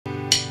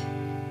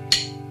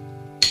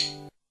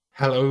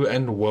Hello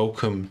and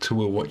welcome to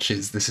Will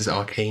Watches. This is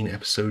Arcane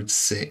episode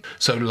 6.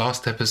 So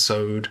last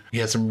episode, we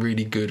had some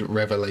really good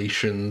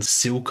revelations.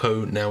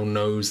 Silco now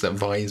knows that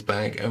Vi's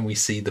back and we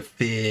see the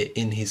fear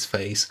in his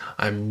face.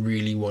 I'm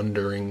really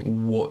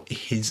wondering what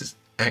his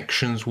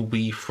actions will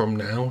be from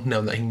now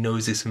that he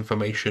knows this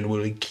information.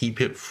 Will he keep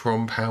it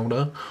from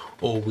Powder,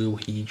 or will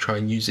he try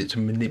and use it to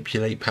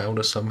manipulate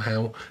Powder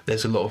somehow?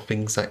 There's a lot of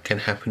things that can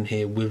happen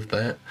here with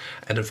that,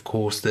 and of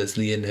course there's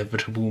the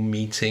inevitable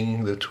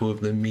meeting, the two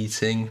of them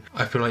meeting.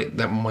 I feel like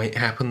that might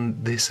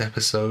happen this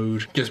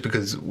episode just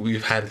because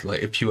we've had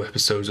like a few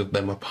episodes of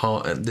them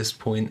apart at this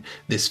point.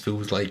 This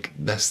feels like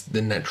that's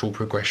the natural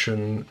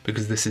progression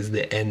because this is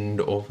the end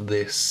of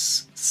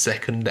this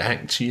second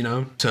act, you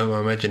know? So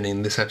I'm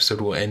imagining this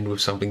episode will end with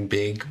something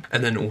big.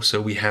 And then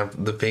also we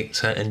have the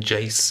Victor and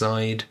Jace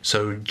side.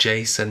 So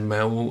Jace and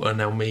Mel are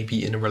now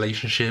maybe in a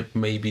relationship.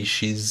 Maybe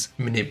she's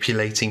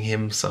manipulating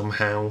him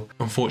somehow.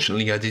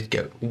 Unfortunately, I did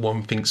get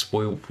one thing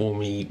spoiled for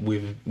me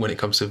with when it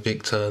comes to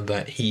Victor,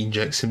 that he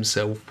injects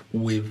himself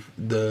with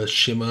the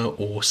shimmer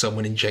or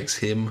someone injects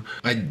him.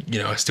 I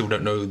still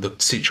don't know the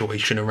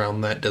situation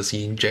around that. Does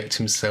he inject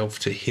himself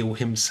to heal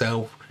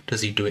himself?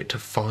 Does he do it to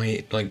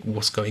fight? Like,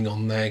 what's going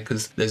on there?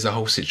 Because there's a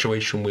whole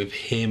situation with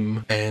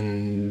him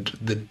and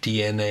the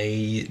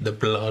DNA, the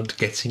blood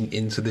getting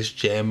into this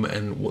gem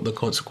and what the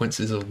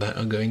consequences of that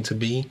are going to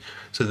be.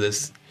 So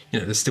there's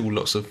still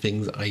lots of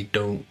things I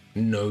don't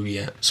know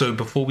yet. So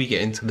before we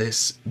get into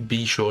this,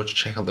 be sure to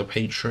check out the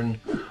Patreon.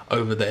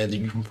 Over there that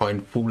you can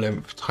find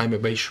full-length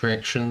timer-based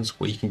reactions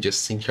where you can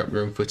just sync up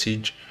your own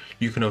footage.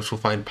 You can also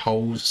find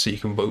polls so you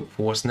can vote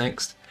for what's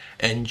next.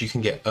 And you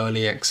can get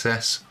early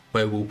access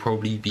where we'll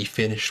probably be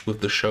finished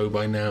with the show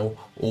by now,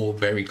 or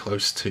very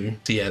close to.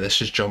 So yeah, let's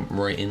just jump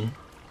right in.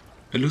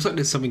 It looks like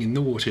there's something in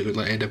the water. It looks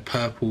like it had a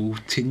purple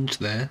tinge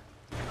there.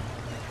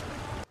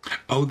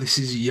 Oh, this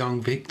is young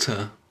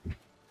Victor.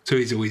 So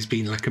he's always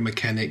been like a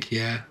mechanic,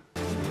 yeah.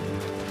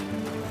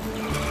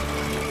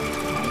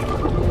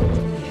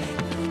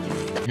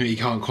 He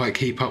can't quite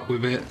keep up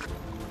with it.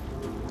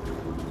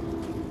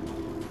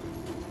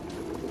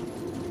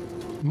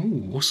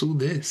 Ooh, what's all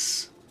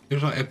this?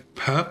 It's like a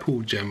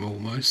purple gem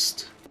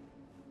almost.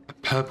 A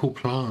purple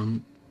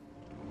plant.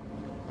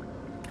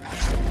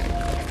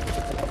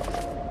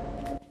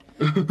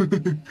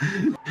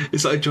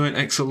 It's like a giant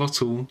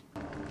axolotl.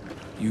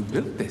 You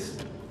built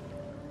this?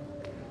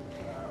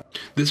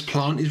 This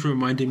plant is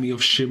reminding me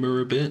of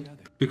Shimmer a bit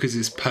because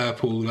it's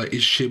purple. Like,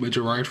 is Shimmer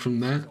derived from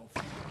that?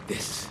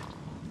 This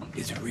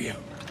is real.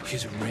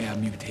 She's a rare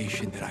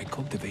mutation that I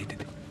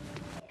cultivated.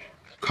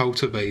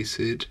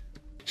 Cultivated.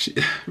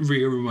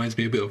 Ria reminds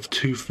me a bit of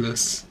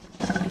Toothless.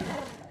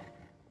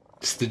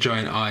 Just the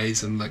giant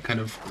eyes and like kind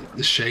of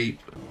the shape.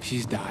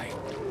 She's dying.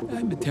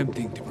 I'm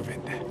attempting to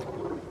prevent that.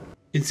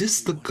 Is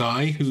this the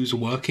guy who's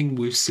working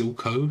with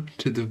Silco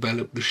to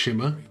develop the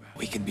shimmer?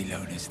 We can be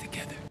loners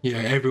together. Yeah,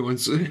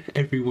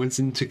 everyone's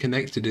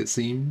interconnected, it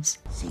seems.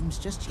 Seems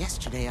just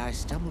yesterday I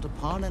stumbled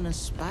upon an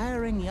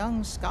aspiring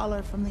young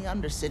scholar from the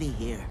Undercity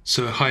here.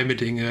 So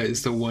Heimerdinger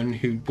is the one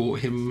who brought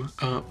him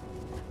up.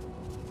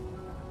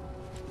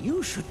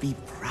 You should be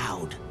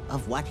proud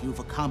of what you've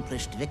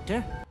accomplished,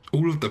 Victor.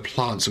 All of the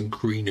plants and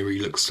greenery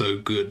look so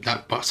good.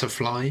 That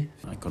butterfly.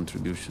 My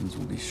contributions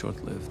will be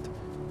short-lived,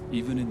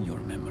 even in your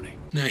memory.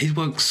 No, he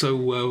works so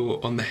well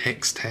on the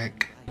hex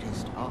tech.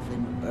 Just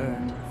often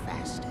burn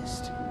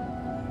fastest.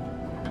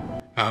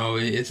 Oh,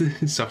 it's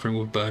suffering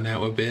with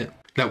burnout a bit.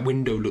 That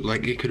window looked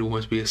like it could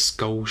almost be a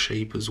skull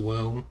shape as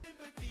well.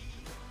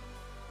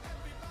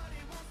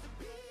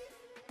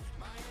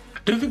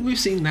 I don't think we've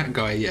seen that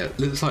guy yet.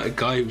 Looks like a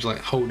guy who's like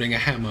holding a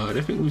hammer. I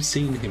don't think we've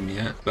seen him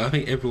yet, but I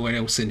think everyone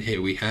else in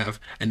here we have.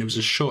 And there was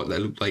a shot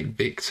that looked like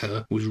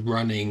Victor was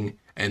running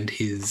and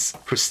his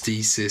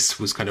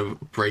prosthesis was kind of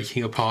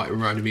breaking apart. It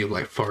reminded me of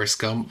like Forrest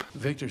Gump.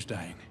 Victor's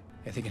dying.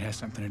 I think it has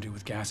something to do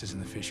with gases in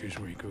the fissures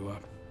where he grew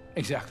up.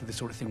 Exactly the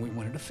sort of thing we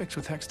wanted to fix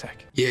with Hex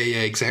Tech. Yeah,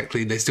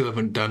 exactly. They still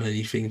haven't done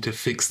anything to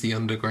fix the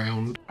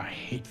underground. I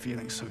hate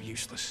feeling so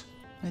useless.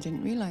 I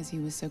didn't realize he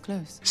was so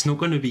close. It's not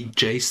going to be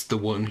Jace the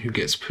one who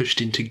gets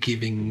pushed into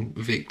giving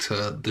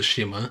Victor the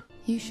shimmer.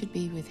 You should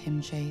be with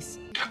him, Jace.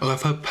 I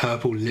love her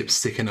purple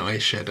lipstick and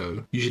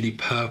eyeshadow. Usually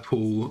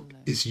purple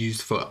is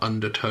used for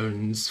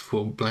undertones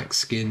for black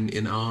skin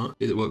in art.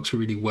 It works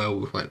really well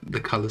with like the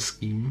colour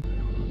scheme.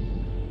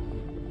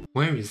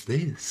 Where is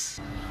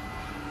this?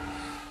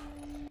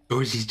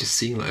 Or is he just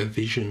seeing like a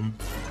vision?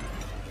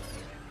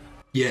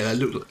 Yeah,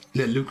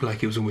 that looked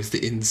like it was almost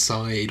the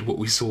inside, what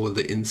we saw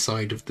the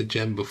inside of the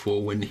gem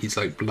before when his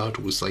like blood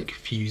was like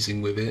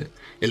fusing with it.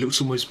 It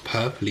looks almost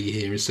purpley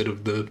here instead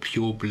of the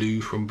pure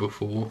blue from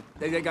before.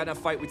 They got in a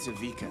fight with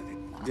Zavika.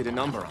 They did a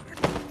number on her.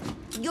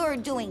 You're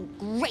doing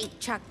great,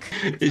 Chuck.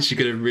 Is she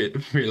gonna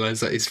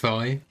realise that it's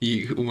fine?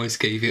 You almost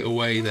gave it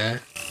away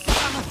there.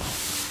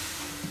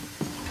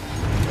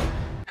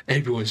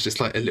 Everyone's just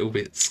like a little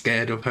bit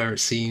scared of her, it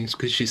seems,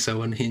 because she's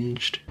so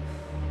unhinged.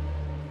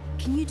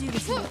 Can you do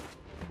this?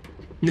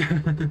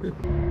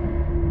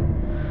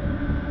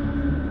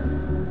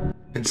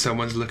 And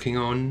someone's looking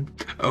on.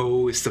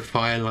 Oh, it's the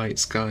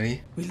Firelights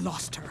guy. We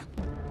lost her.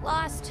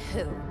 Lost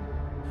who?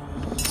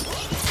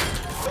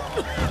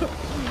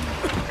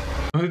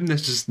 I hope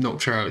that's just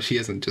knocked her out. She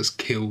hasn't just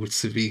killed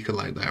Savika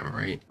like that,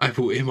 right? I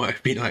thought it might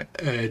have been like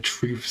a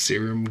truth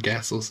serum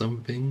gas or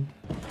something.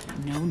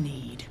 No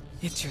need.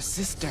 It's your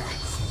sister.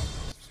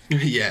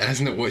 Yeah, that's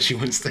not what she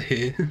wants to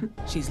hear.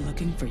 She's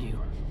looking for you.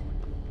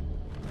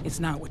 It's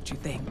not what you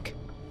think.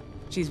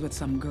 She's with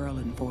some girl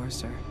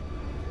enforcer.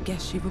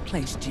 Guess she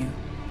replaced you.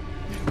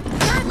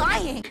 You're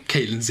lying!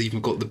 Caitlin's even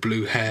got the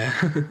blue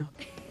hair.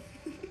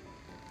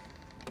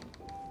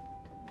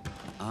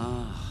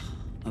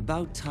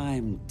 About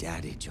time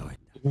Daddy joined.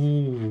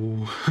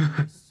 Ooh,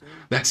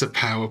 that's a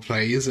power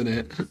play, isn't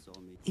it?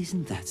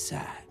 Isn't that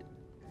sad?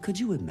 Could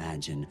you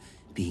imagine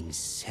being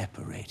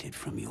separated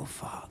from your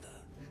father?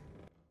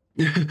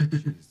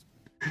 In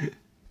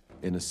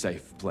a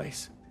safe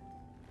place.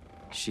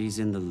 She's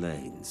in the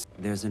lanes.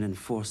 There's an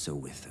enforcer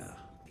with her.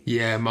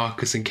 Yeah,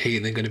 Marcus and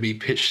Caitlin are going to be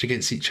pitched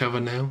against each other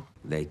now.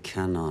 They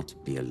cannot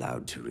be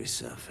allowed to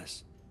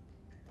resurface.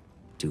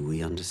 Do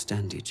we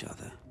understand each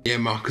other? Yeah,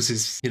 Marcus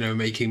is, you know,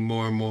 making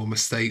more and more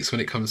mistakes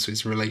when it comes to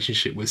his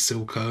relationship with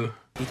Silco.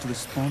 It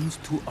responds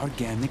to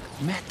organic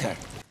matter.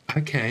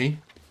 Okay.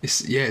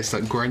 It's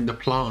like growing the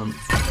plant.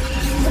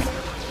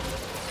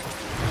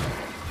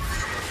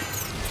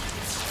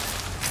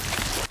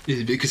 Is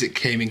it because it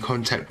came in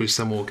contact with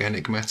some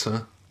organic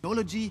matter?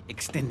 Biology,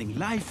 extending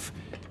life,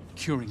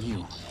 curing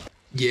you.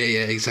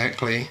 Yeah,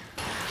 exactly.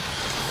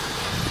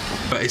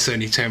 But it's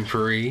only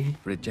temporary.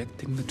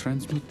 Rejecting the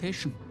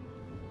transmutation.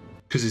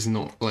 Because it's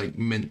not, like,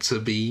 meant to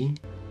be.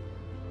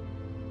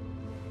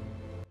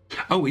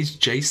 Oh, is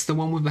Jace the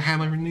one with the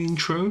hammer in the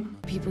intro?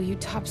 People you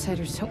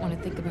topsiders don't want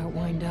to think about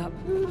wind up.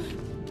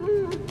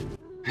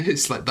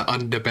 It's like the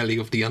underbelly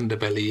of the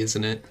underbelly,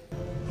 isn't it?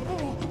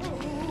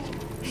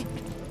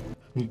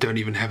 You don't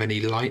even have any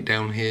light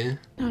down here.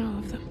 Not all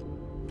of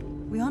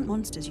them. We aren't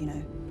monsters, you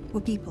know.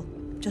 We're people,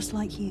 just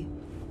like you.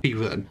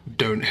 People that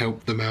don't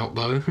help them out,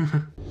 though.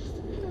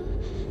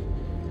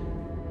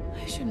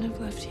 I shouldn't have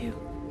left you.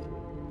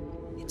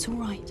 It's all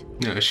right.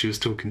 No, she was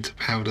talking to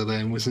Powder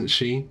then, wasn't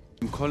she?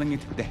 I'm calling it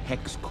the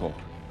Hex Core.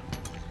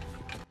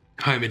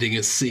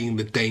 Heimerdinger's seeing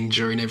the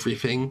danger in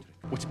everything.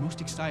 What's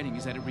most exciting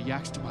is that it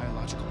reacts to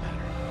biological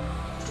matter.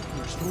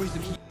 There are stories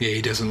that Yeah,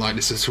 he doesn't like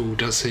this at all,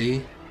 does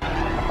he?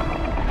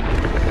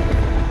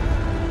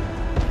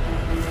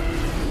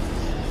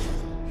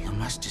 You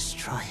must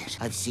destroy it.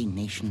 I've seen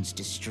nations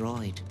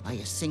destroyed by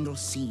a single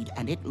seed,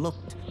 and it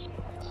looked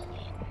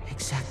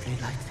exactly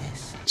like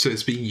this. So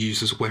it's been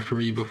used as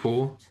weaponry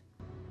before?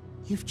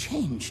 You've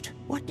changed.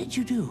 What did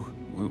you do?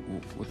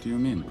 What do you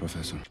mean,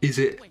 Professor? Is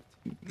it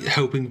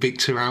helping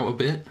Victor out a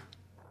bit?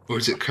 Or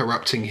is it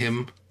corrupting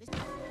him?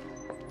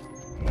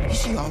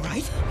 Is she all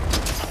right?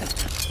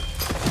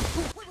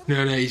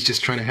 No, he's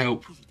just trying to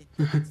help.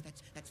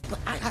 But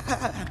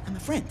I'm a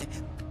friend.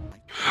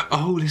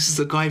 Oh, this is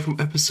the guy from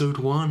episode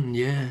 1,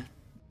 yeah.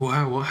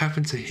 Wow, what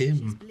happened to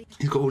him?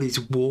 He's got all these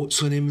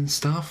warts on him and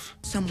stuff.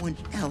 Someone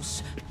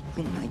else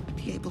who might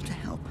be able to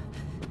help.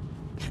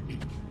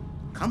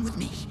 Come with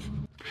me.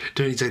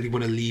 Don't exactly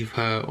want to leave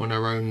her on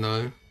her own,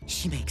 though.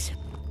 She makes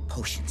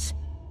potions.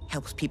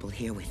 Helps people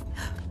here with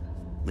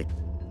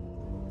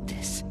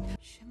this.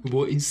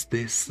 What is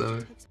this,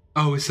 though?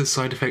 Oh, it's a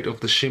side effect of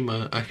the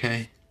shimmer.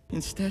 Okay.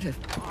 Instead of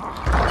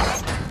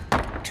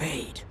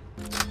trade.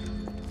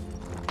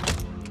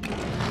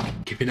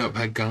 Giving up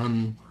her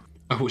gun.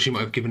 I thought she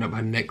might have given up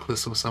her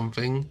necklace or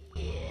something.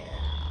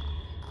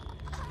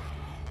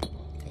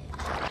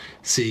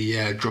 See,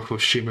 yeah, a drop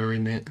of shimmer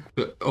in it.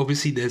 But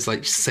obviously there's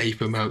like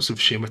safe amounts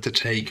of shimmer to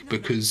take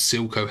because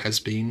Silco has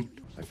been.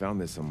 I found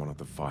this on one of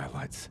the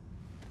firelights.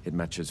 It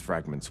matches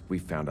fragments we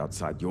found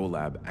outside your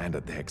lab and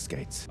at the Hex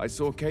Gates. I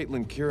saw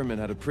Caitlin Kiraman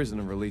had a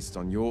prisoner released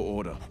on your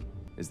order.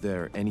 Is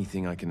there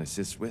anything I can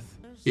assist with?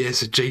 Yeah,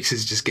 so Jace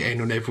is just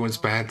getting on everyone's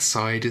bad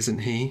side, isn't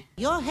he?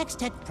 Your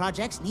Hextech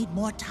projects need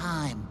more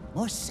time,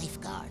 more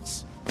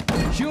safeguards.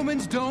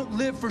 humans don't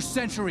live for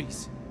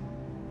centuries.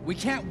 We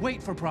can't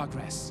wait for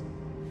progress.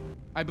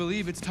 I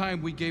believe it's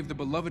time we gave the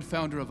beloved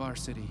founder of our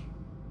city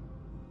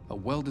a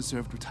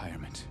well-deserved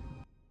retirement.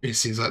 It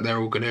seems like they're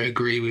all going to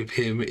agree with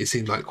him. It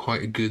seemed like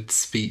quite a good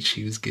speech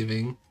he was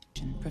giving.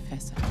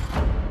 Professor.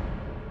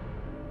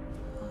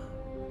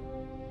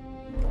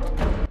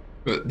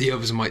 But the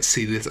others might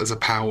see this as a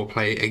power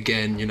play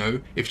again, you know?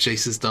 If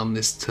Jace has done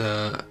this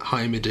to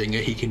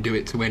Heimerdinger, he can do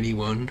it to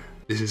anyone.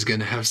 This is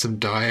going to have some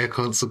dire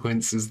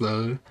consequences,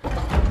 though.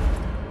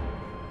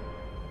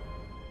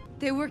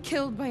 They were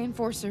killed by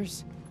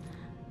enforcers.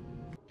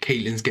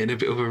 Caitlin's getting a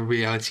bit of a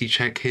reality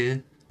check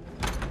here.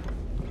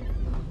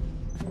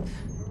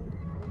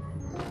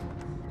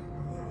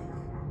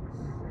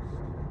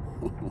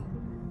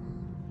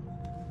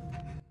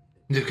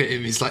 Look at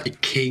him, he's like a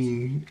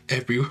king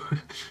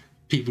everywhere.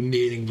 People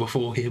kneeling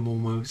before him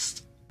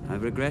almost.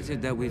 I've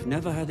regretted that we've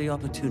never had the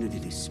opportunity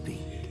to speak.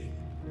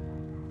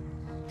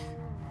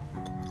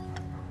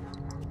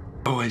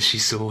 Oh, and she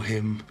saw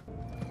him.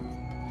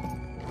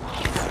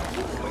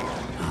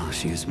 I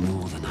She is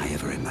more than I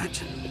ever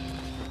imagined.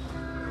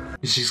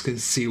 Is she just going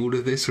to see all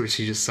of this, or is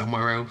she just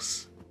somewhere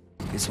else?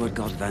 It's what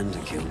got Vander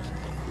killed,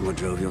 and what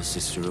drove your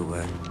sister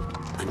away.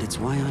 And it's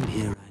why I'm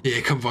here.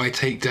 Yeah, can Vi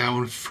take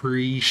down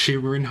 3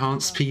 Shimmer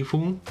enhanced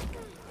people?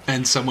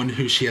 And someone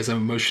who she has an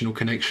emotional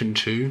connection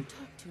to.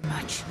 Too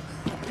much.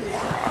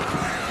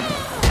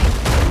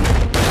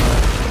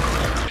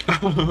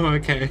 Oh,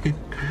 okay.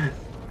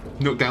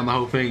 Knocked down the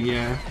whole thing,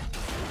 yeah.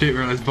 Didn't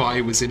realise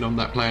Vi was in on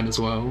that plan as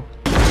well.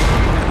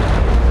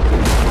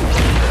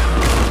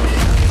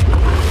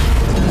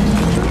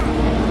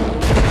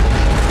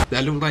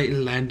 That looked like it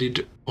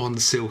landed on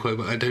Silco,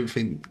 but I don't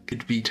think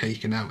it'd be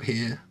taken out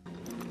here.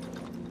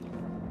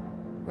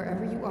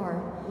 Wherever you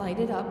are, light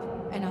it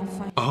up, and I'll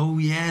find. Oh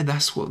yeah,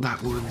 that's what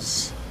that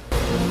was.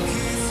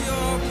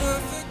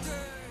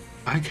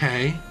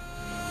 Okay.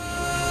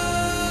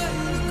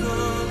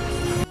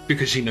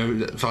 Because she knows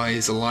that Vi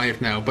is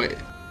alive now, but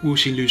will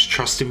she lose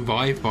trust in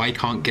Vi if Vi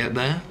can't get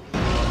there?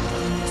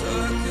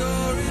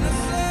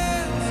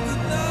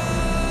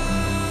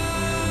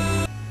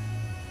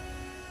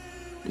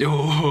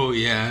 Oh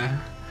yeah,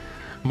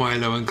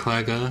 Milo and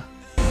Clagger.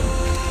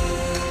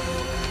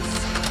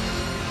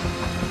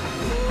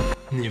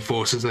 And the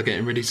enforcers are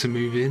getting ready to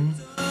move in.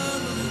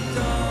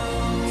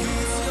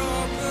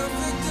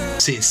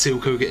 Seeing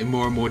Silco getting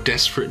more and more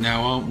desperate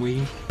now, aren't we?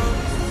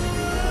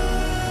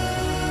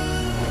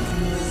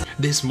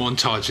 This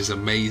montage is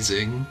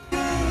amazing.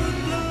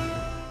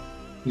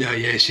 Oh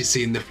yeah, she's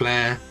seeing the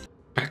flare.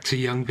 Back to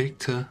young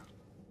Victor.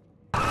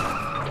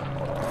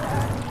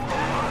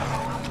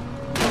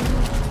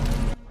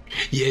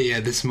 Yeah,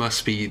 this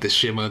must be the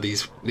Shimmer,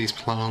 these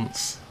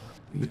plants.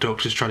 The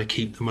doctor's trying to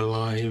keep them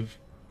alive.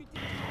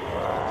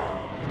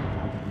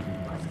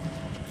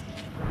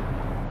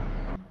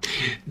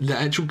 The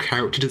actual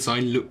character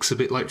design looks a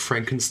bit like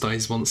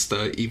Frankenstein's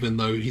monster, even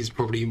though he's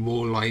probably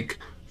more like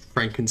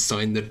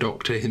Frankenstein the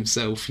Doctor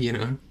himself, you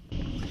know?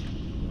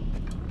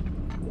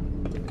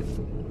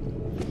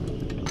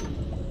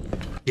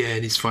 Yeah,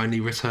 and he's finally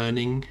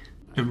returning.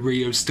 And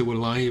Rio's still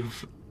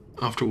alive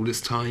after all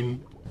this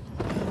time.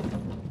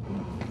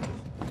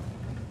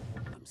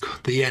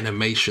 God, the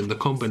animation, the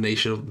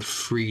combination of the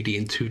 3D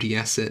and 2D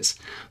assets,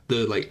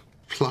 the like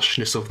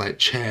plushness of that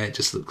chair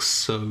just looks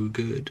so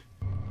good.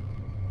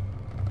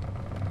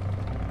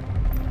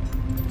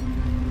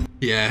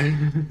 Yeah,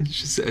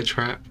 she set a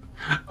trap.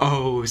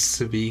 Oh,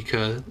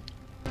 Sabika.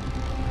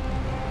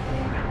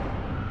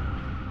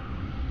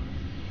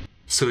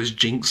 So has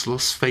Jinx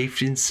lost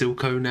faith in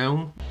Silco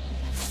now?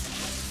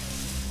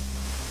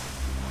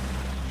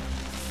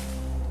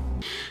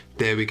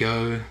 There we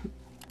go.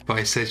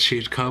 Vi said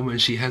she'd come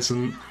and she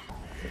hasn't.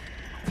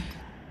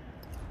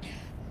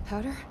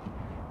 Powder?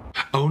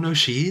 Oh no,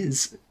 she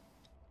is.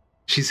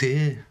 She's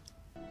here.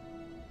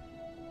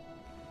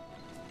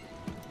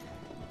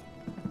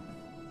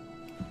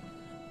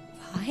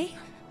 Vi?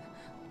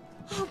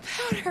 Oh,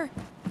 Powder!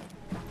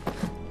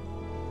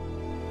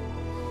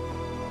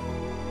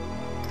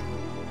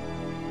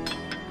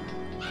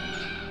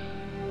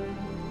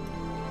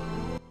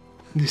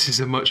 This is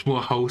a much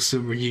more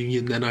wholesome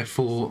reunion than I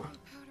thought.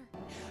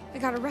 I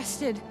got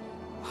arrested.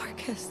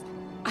 Marcus.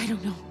 I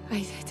don't know.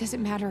 It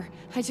doesn't matter.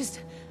 I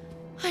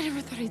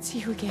never thought I'd see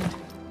you again.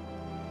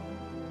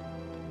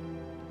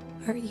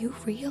 Are you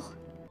real?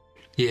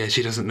 Yeah,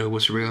 she doesn't know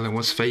what's real and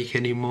what's fake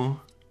anymore.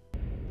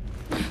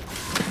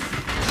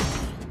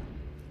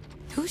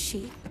 Who's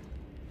she?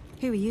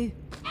 Who are you?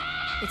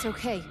 It's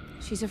okay.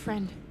 She's a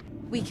friend.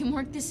 We can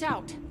work this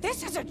out.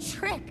 This is a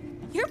trick.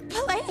 You're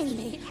playing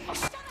me.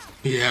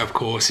 Yeah, of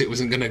course, it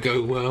wasn't gonna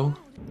go well.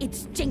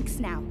 It's Jinx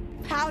now.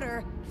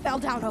 Powder fell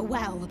down a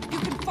well. You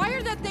can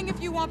fire that thing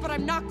if you want, but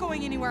I'm not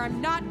going anywhere.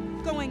 I'm not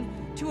going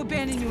to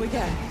abandon you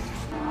again.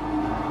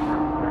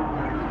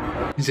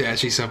 Is it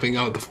actually something?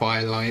 Oh, the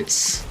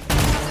firelights.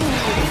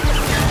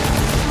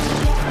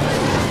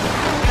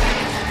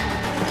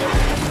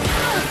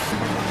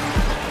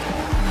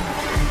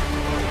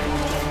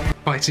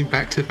 Fighting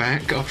back to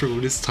back after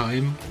all this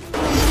time.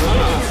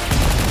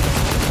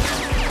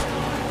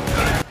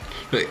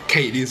 But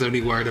Katie's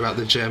only worried about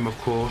the gem, of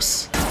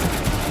course.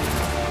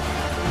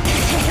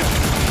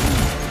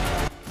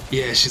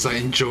 Yeah, she's like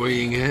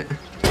enjoying it.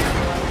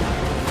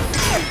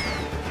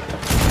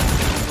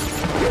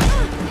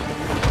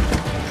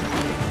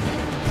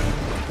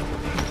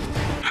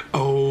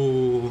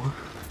 Oh.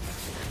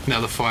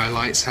 Now the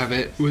firelights have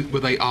it.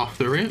 Were they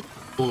after it?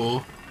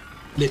 Or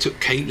they took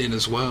Caitlyn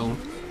as well?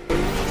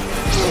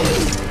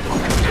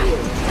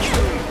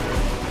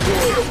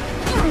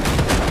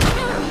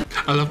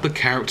 I love the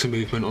character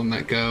movement on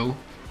that girl,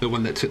 the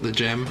one that took the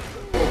gem.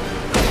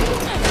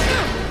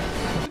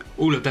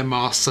 All of their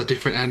masks are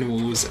different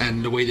animals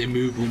and the way they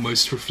move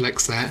almost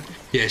reflects that.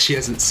 Yeah, she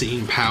hasn't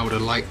seen Powder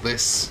like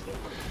this,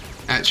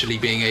 actually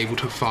being able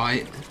to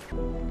fight.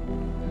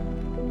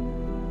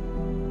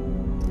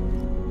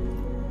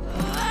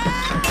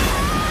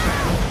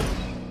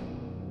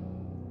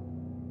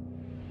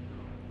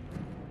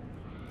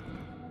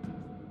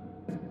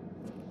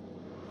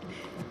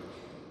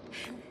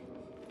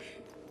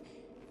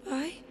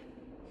 Vi?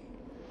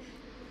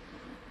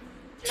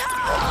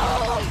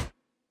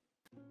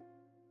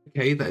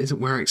 Okay, that isn't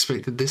where I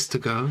expected this to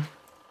go.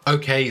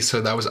 Okay,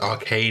 so that was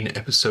Arcane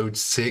episode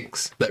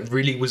 6. That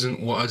really wasn't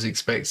what I was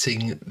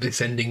expecting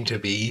this ending to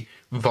be.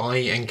 Vi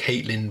and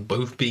Caitlin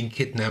both being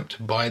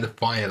kidnapped by the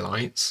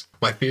Firelights.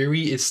 My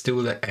theory is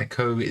still that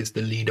Echo is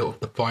the leader of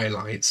the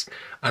Firelights,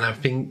 and I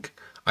think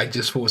I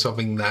just thought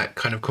something that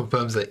kind of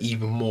confirms that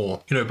even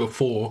more. You know,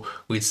 before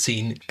we'd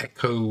seen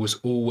Echo was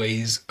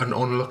always an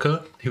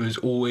onlooker who was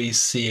always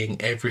seeing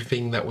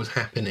everything that was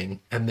happening,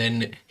 and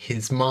then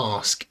his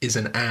mask is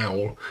an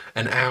owl,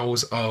 and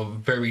owls are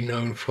very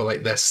known for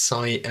like their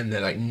sight and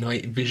their like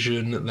night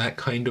vision, that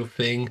kind of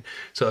thing.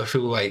 So I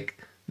feel like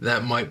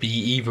that might be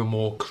even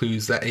more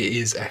clues that it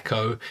is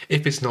Echo.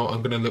 If it's not,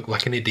 I'm gonna look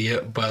like an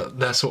idiot, but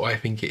that's what I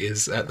think it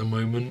is at the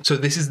moment. So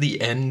this is the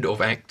end of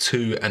Act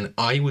 2, and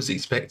I was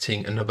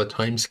expecting another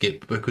time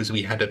skip because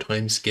we had a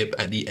time skip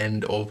at the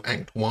end of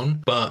Act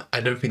 1, but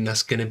I don't think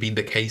that's gonna be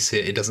the case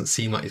here. It doesn't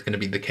seem like it's gonna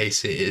be the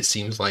case here. It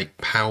seems like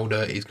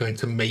Powder is going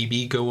to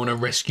maybe go on a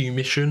rescue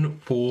mission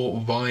for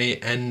Vi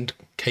and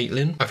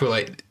Caitlin. I feel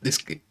like it's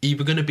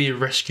either gonna be a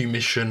rescue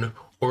mission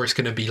or it's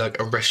going to be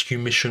like a rescue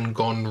mission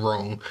gone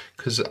wrong,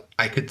 because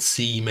I could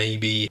see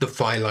maybe the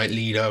Firelight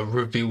leader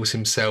reveals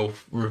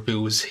himself,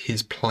 reveals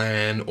his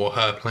plan or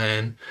her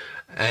plan,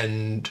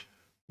 and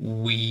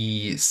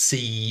we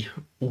see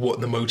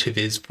what the motive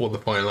is for the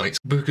Firelights,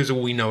 because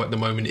all we know at the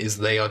moment is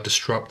they are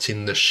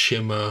disrupting the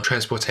Shimmer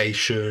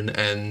transportation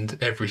and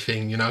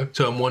everything, you know?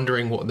 So I'm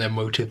wondering what their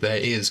motive there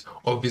is.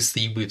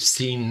 Obviously, we've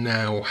seen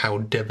now how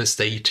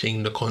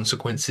devastating the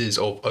consequences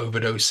of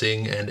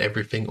overdosing and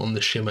everything on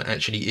the Shimmer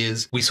actually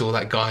is. We saw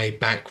that guy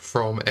back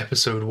from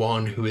episode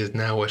 1 who is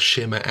now a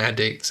Shimmer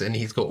addict, and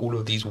he's got all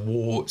of these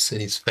warts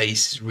and his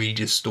face is really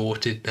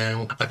distorted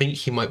now. I think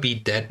he might be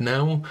dead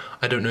now.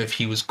 I don't know if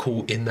he was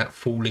caught in that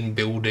falling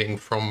building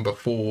from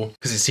before,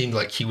 because it seemed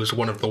like he was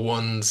one of the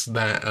ones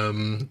that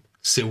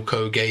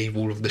Silco gave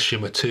all of the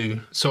Shimmer to.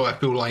 So I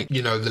feel like,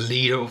 you know, the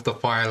leader of the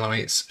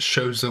Firelights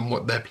shows them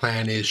what their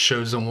plan is,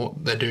 shows them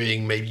what they're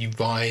doing. Maybe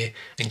Vi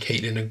and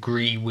Caitlin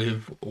agree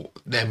with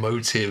their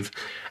motive,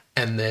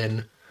 and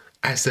then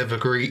as they've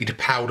agreed,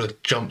 Powder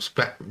jumps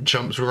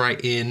right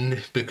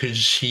in because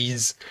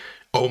she's,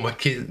 oh,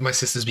 my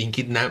sister's been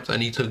kidnapped, I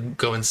need to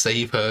go and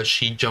save her.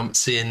 She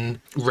jumps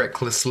in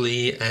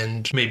recklessly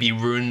and maybe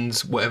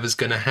ruins whatever's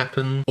gonna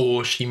happen,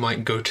 or she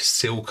might go to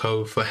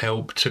Silco for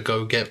help to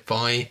go get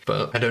Vi,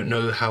 but I don't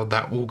know how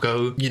that will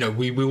go. You know,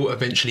 we will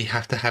eventually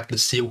have to have the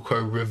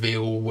Silco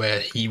reveal where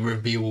he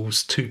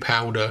reveals to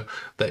Powder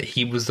that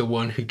he was the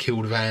one who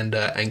killed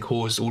Vander and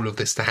caused all of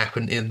this to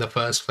happen in the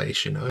first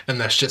place, you know,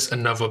 and that's just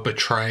another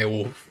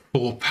betrayal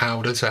for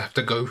Powder to have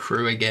to go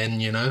through again,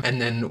 you know. And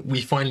then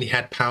we finally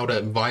had Powder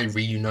and Vi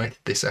reunited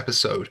this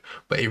episode,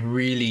 but it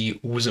really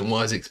wasn't what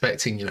I was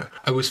expecting, you know.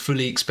 I was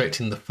fully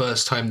expecting the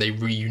first time they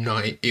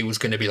reunite it was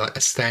going to be like a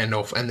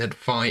standoff and then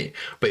fight,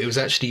 but it was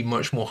actually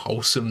much more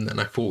wholesome than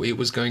I thought it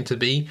was going to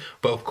be.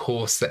 But of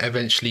course that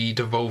eventually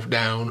devolved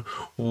down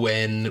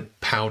when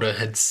Powder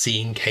had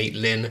seen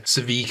Caitlin.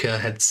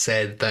 Savika had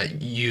said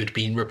that you'd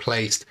been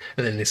replaced,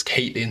 and then there's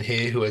Caitlin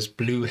here who has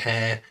blue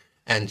hair,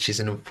 and she's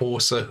an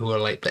enforcer who are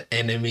like the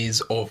enemies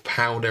of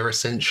Powder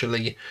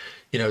essentially,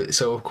 you know.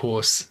 So of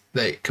course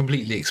that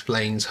completely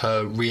explains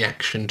her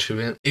reaction to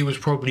it. It was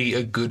probably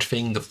a good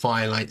thing the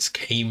Firelights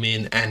came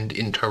in and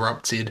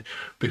interrupted,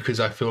 because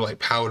I feel like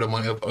Powder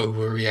might have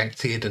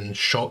overreacted and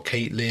shot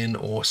Caitlin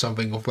or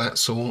something of that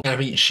sort. I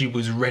mean, she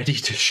was ready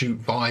to shoot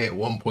Vi at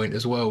one point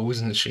as well,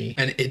 wasn't she?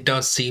 And it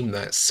does seem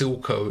that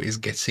Silco is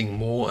getting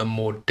more and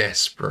more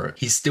desperate.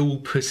 He's still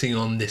putting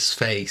on this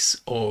face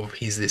of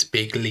he's this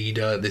big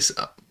leader, this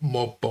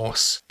mob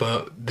boss,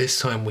 but this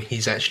time when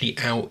he's actually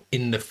out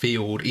in the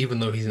field, even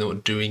though he's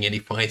not doing any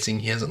fighting,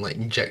 he hasn't like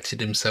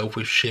injected himself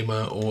with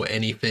Shimmer or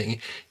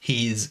anything,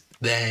 he's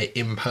there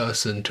in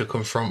person to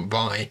confront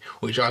Vi,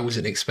 which I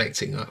wasn't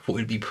expecting. I thought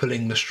he'd be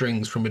pulling the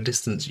strings from a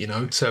distance, you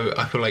know. So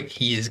I feel like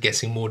he is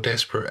getting more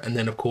desperate, and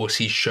then of course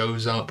he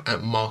shows up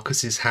at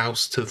Marcus's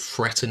house to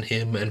threaten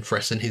him and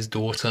threaten his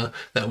daughter.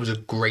 That was a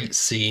great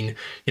scene,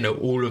 you know,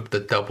 all of the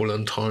double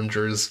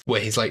entendres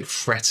where he's like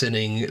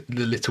threatening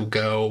the little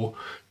girl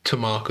to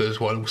Marcus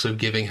while also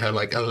giving her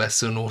like a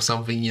lesson or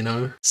something, you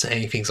know,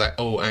 saying things like,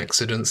 oh,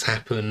 accidents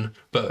happen,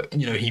 but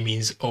you know, he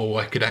means, oh,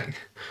 I could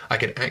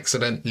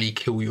accidentally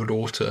kill your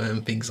daughter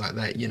and things like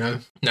that, you know.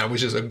 Now it was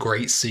just a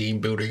great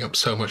scene, building up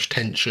so much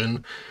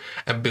tension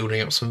and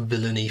building up some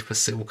villainy for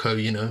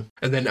Silco, you know.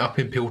 And then up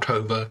in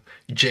Piltover,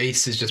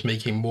 Jace is just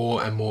making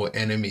more and more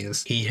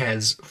enemies. He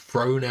has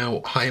thrown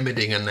out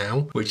Heimerdinger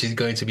now, which is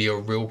going to be a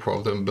real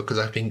problem, because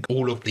I think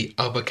all of the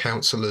other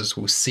councillors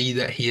will see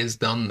that he has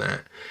done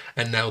that,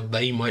 and now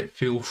they might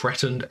feel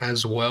threatened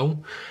as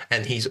well.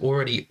 And he's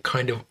already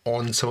kind of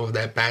on some of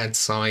their bad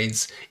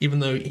sides, even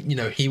though, you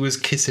know, he was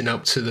kissing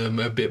up to them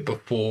a bit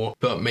before,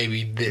 but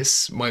maybe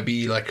this might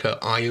be like an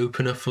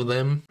eye-opener for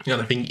them.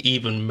 And I think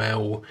even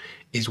Mel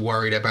is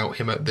worried about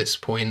him at this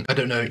point. I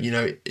don't know, you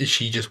know, is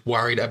she just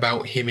worried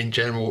about him in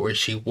general, or is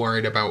she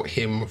worried about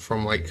him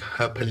from like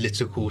her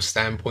political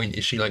standpoint?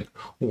 Is she like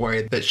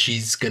worried that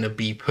she's gonna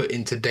be put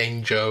into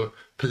danger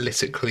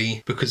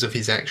politically because of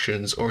his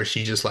actions, or is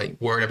she just like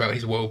worried about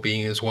his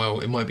well-being as well?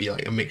 It might be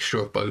like a mixture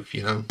of both,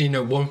 you know. You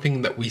know, one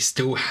thing that we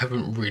still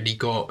haven't really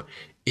got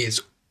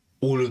is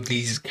all of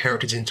these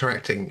characters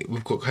interacting.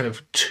 We've got kind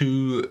of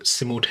two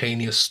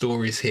simultaneous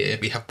stories here.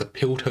 We have the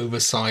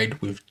Piltover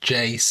side with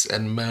Jace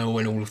and Mel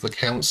and all of the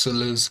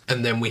counselors,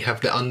 and then we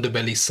have the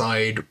Underbelly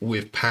side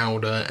with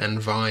Powder and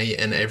Vi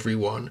and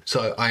everyone.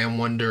 So I am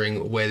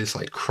wondering where this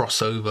like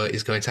crossover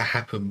is going to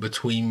happen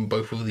between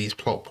both of these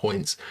plot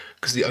points,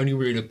 because the only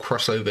real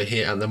crossover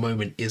here at the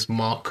moment is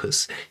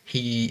Marcus.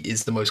 He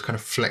is the most kind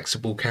of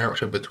flexible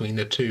character between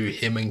the two,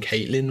 him and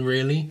Caitlyn,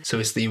 really. So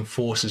it's the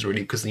Enforcers,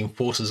 really, because the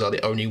Enforcers are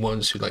the only ones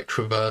who like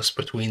traverse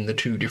between the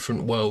two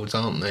different worlds,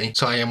 aren't they?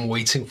 So I am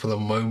waiting for the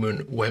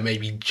moment where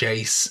maybe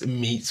Jace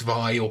meets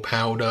Vi or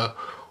Powder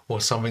or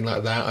something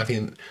like that. I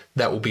think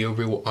that will be a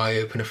real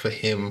eye-opener for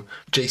him.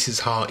 Jace's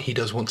heart, he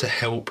does want to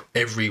help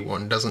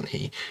everyone, doesn't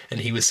he?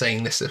 And he was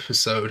saying this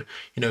episode,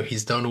 you know,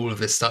 he's done all of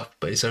this stuff,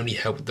 but it's only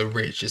helped the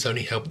rich, it's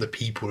only helped the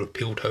people of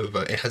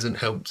Piltover, it hasn't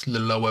helped the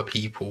lower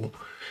people.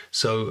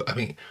 So I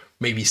think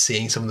maybe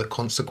seeing some of the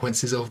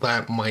consequences of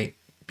that might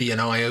be an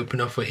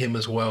eye-opener for him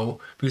as well,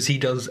 because he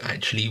does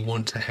actually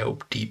want to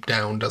help deep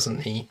down,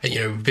 doesn't he? And you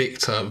know,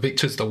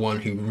 Victor's the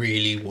one who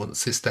really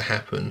wants this to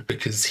happen,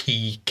 because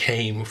he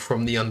came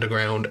from the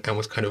underground and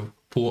was kind of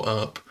brought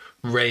up,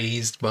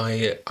 raised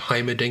by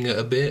Heimerdinger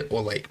a bit,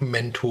 or like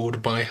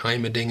mentored by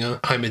Heimerdinger.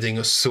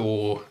 Heimerdinger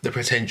saw the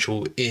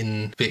potential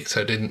in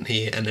Victor, didn't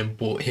he? And then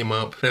brought him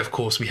up. And of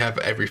course we have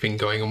everything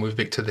going on with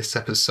Victor this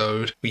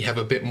episode. We have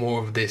a bit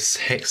more of this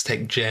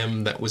Hextech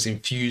gem that was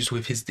infused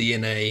with his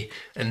DNA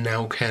and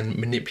now can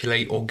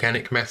manipulate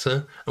organic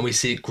matter. And we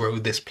see it grow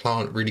this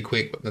plant really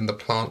quick, but then the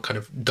plant kind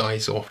of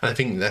dies off. And I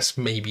think that's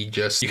maybe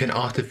just, you can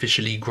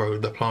artificially grow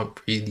the plant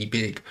really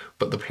big,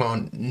 but the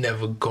plant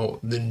never got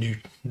the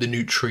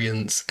nutrients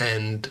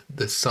and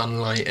the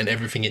sunlight and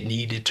everything it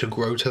needed to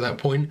grow to that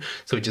point,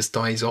 so it just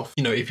dies off.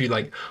 You know, if you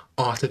like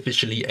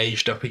artificially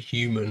aged up a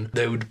human,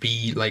 they would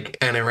be like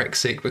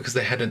anorexic because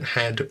they hadn't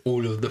had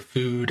all of the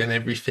food and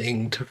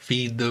everything to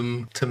feed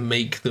them, to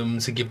make them,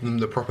 to give them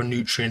the proper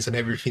nutrients and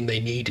everything they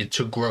needed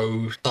to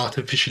grow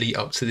artificially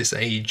up to this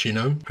age, you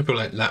know? I feel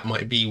like that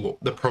might be what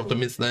the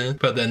problem is there.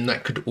 But then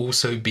that could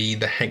also be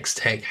the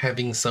Hextech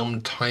having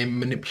some time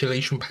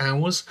manipulation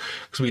powers,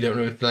 because we don't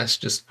know if that's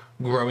just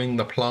growing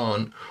the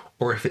plant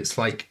or if it's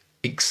like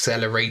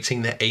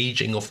accelerating the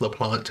aging of the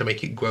plant to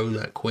make it grow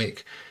that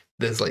quick.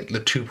 There's like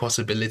the two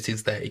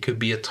possibilities there. It could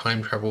be a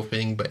time travel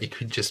thing, but it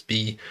could just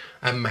be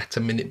a matter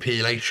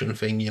manipulation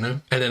thing, you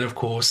know? And then of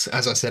course,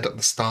 as I said at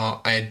the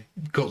start, I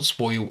got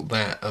spoiled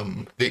that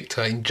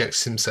Victor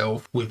injects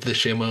himself with the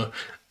shimmer.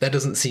 That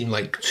doesn't seem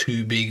like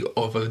too big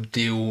of a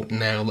deal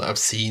now that I've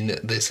seen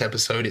this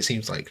episode. It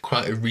seems like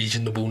quite a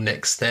reasonable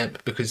next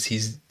step, because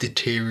he's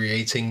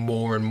deteriorating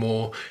more and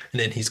more. And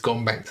then he's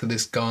gone back to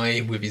this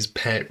guy with his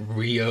pet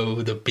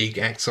Rio, the big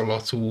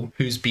axolotl,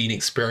 who's been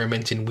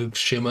experimenting with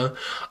shimmer.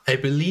 I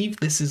believe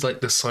this is like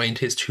the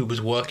scientist who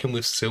was working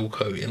with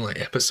Silco in like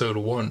episode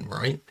 1,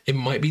 right? It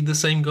might be the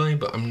same guy,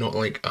 but I'm not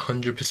like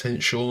 100%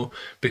 sure,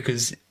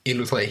 because it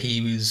looks like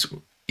he was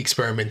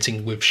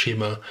experimenting with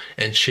shimmer,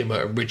 and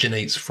shimmer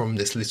originates from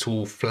this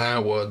little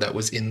flower that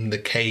was in the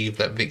cave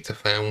that Victor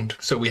found.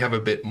 So we have a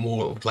bit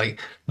more of like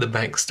the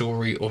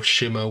backstory of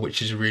shimmer,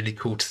 which is really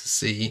cool to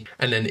see.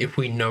 And then if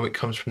we know it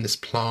comes from this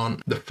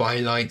plant, the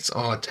Firelights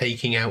are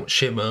taking out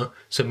shimmer,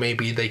 so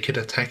maybe they could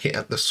attack it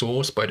at the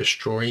source by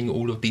destroying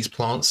all of these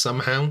plants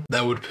somehow.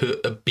 That would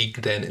put a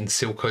big dent in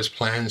Silco's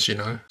plans, you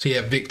know? So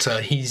yeah,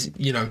 Victor, he's,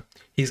 you know,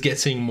 he's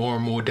getting more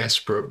and more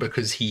desperate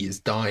because he is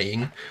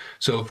dying.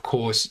 So of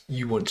course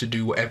you want to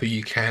do whatever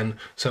you can.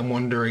 So I'm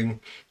wondering,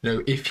 you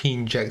know, if he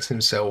injects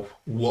himself,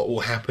 what will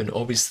happen?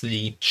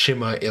 Obviously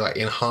shimmer, it like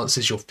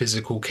enhances your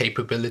physical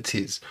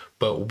capabilities,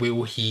 but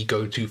will he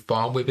go too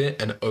far with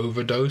it and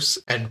overdose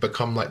and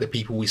become like the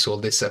people we saw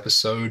this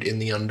episode in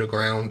the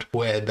underground,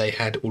 where they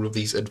had all of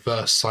these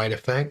adverse side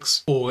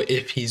effects? Or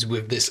if he's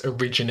with this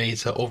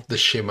originator of the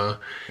shimmer,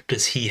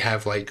 does he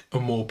have like a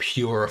more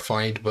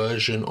purified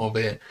version of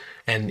it,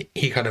 and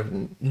he kind of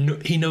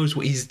he knows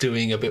what he's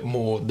doing a bit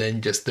more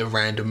than just the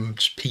random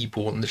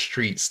people on the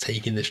streets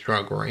taking this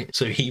drug, right?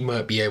 So he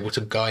might be able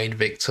to guide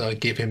Victor,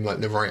 give him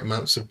like the right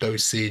amounts of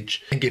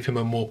dosage, and give him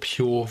a more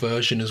pure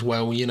version as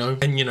well, you know?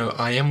 And you know,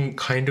 I am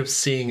kind of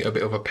seeing a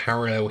bit of a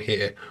parallel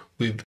here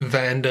with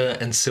Vander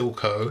and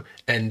Silco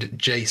and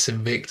Jace and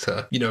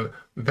Victor. You know,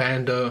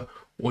 Vander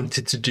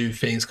wanted to do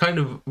things kind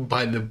of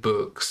by the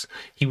books.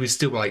 He was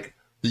still like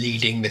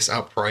leading this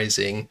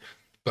uprising,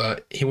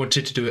 but he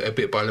wanted to do it a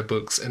bit by the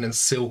books, and then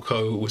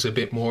Silco was a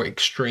bit more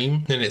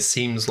extreme. And it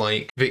seems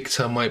like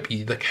Victor might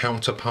be the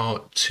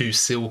counterpart to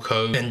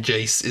Silco and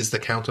Jace is the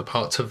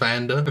counterpart to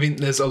Vanda. I think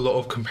there's a lot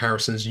of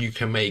comparisons you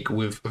can make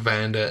with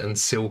Vanda and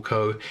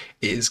Silco.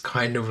 It is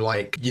kind of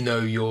like, you know,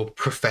 your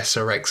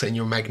Professor X and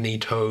your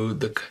Magneto,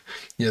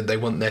 they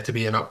want there to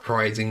be an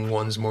uprising.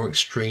 One's more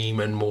extreme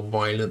and more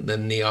violent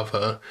than the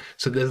other.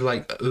 So there's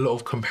like a lot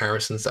of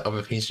comparisons to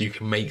other things you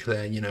can make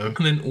there, you know.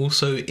 And then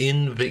also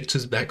in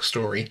Victor's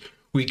backstory,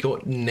 we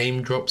got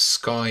name drop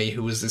Sky,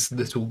 who was this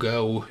little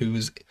girl who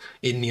was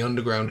in the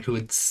underground who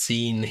had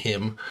seen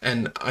him.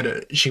 And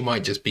she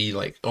might just be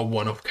like a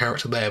one-off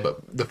character there,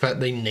 but the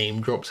fact they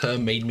name dropped her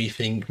made me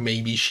think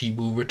maybe she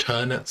will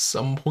return at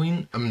some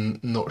point. I'm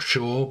not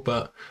sure,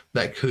 but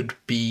that could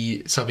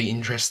be something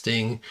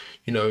interesting.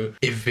 You know,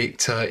 if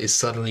Victor is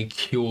suddenly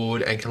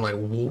cured and can like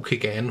walk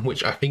again,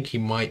 which I think he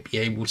might be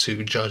able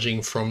to,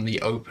 judging from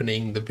the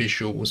opening, the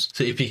visuals.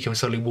 So if he can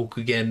suddenly walk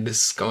again,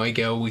 this Sky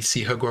girl, we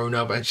see her grown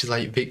up and she's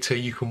like, Victor,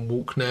 you can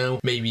walk now.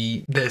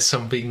 Maybe there's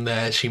something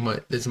there.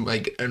 There's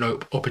like an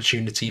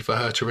opportunity for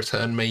her to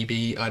return,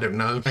 maybe. I don't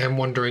know. I am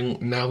wondering,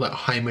 now that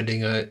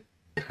Heimerdinger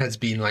has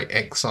been like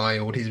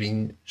exiled, he's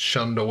been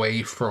shunned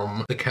away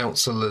from the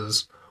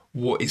counselors,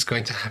 what is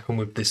going to happen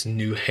with this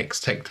new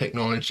Hextech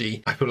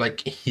technology. I feel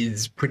like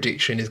his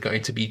prediction is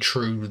going to be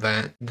true,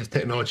 that the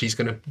technology is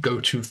going to go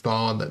too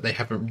far, that they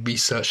haven't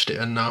researched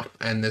it enough,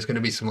 and there's going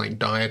to be some like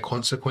dire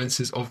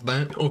consequences of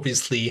that.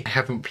 Obviously, I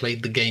haven't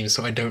played the game,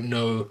 so I don't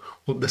know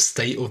what the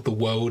state of the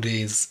world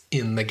is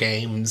in the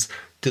games.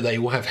 Do they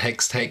all have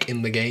Hextech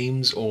in the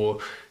games? Or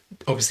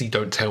obviously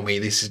don't tell me,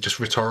 this is just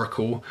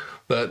rhetorical,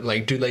 but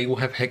like, do they all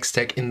have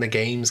Hextech in the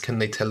games? Can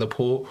they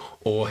teleport?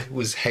 Or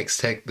was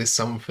Hextech this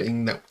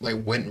something that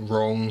like went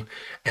wrong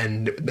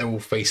and they're all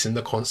facing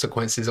the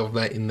consequences of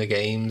that in the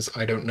games?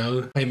 I don't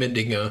know.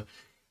 Heimerdinger,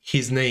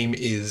 his name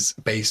is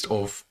based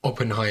off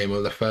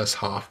Oppenheimer, the first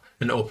half,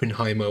 and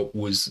Oppenheimer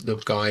was the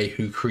guy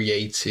who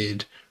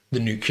created the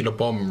nuclear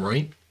bomb,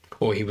 right?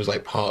 Or he was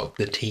like part of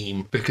the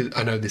team, because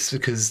I know this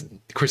because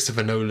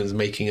Christopher Nolan's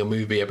making a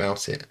movie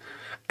about it.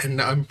 And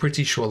I'm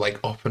pretty sure like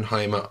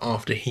Oppenheimer,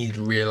 after he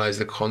realized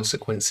the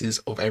consequences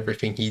of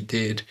everything he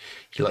did,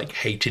 he like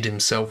hated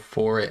himself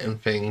for it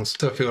and things.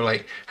 So I feel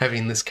like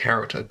having this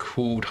character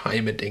called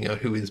Heimerdinger,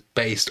 who is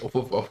based off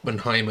of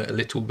Oppenheimer a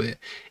little bit,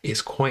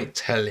 is quite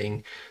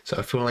telling. So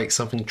I feel like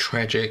something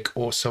tragic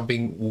or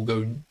something will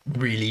go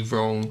really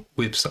wrong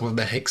with some of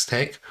the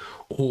Hextech,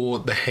 or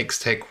the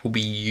Hextech will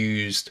be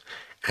used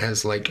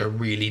as like a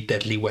really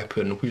deadly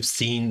weapon. We've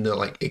seen the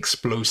like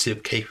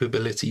explosive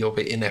capability of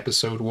it in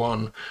episode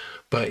 1,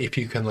 but if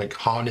you can like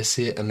harness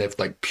it and they've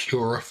like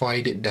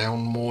purified it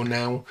down more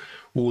now,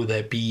 will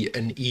there be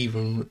an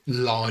even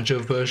larger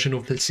version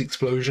of this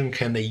explosion?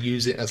 Can they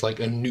use it as like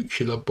a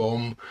nuclear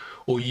bomb,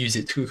 or use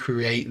it to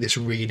create this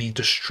really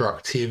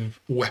destructive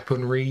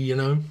weaponry, you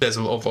know? There's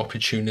a lot of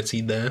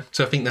opportunity there.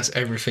 So I think that's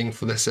everything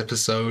for this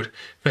episode.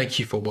 Thank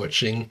you for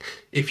watching.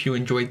 If you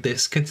enjoyed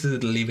this, consider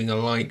leaving a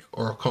like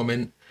or a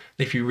comment.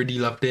 If you really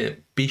loved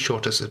it, be sure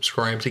to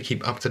subscribe to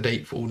keep up to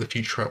date for all the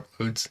future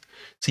uploads.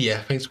 So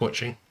yeah, thanks for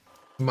watching.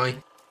 Bye.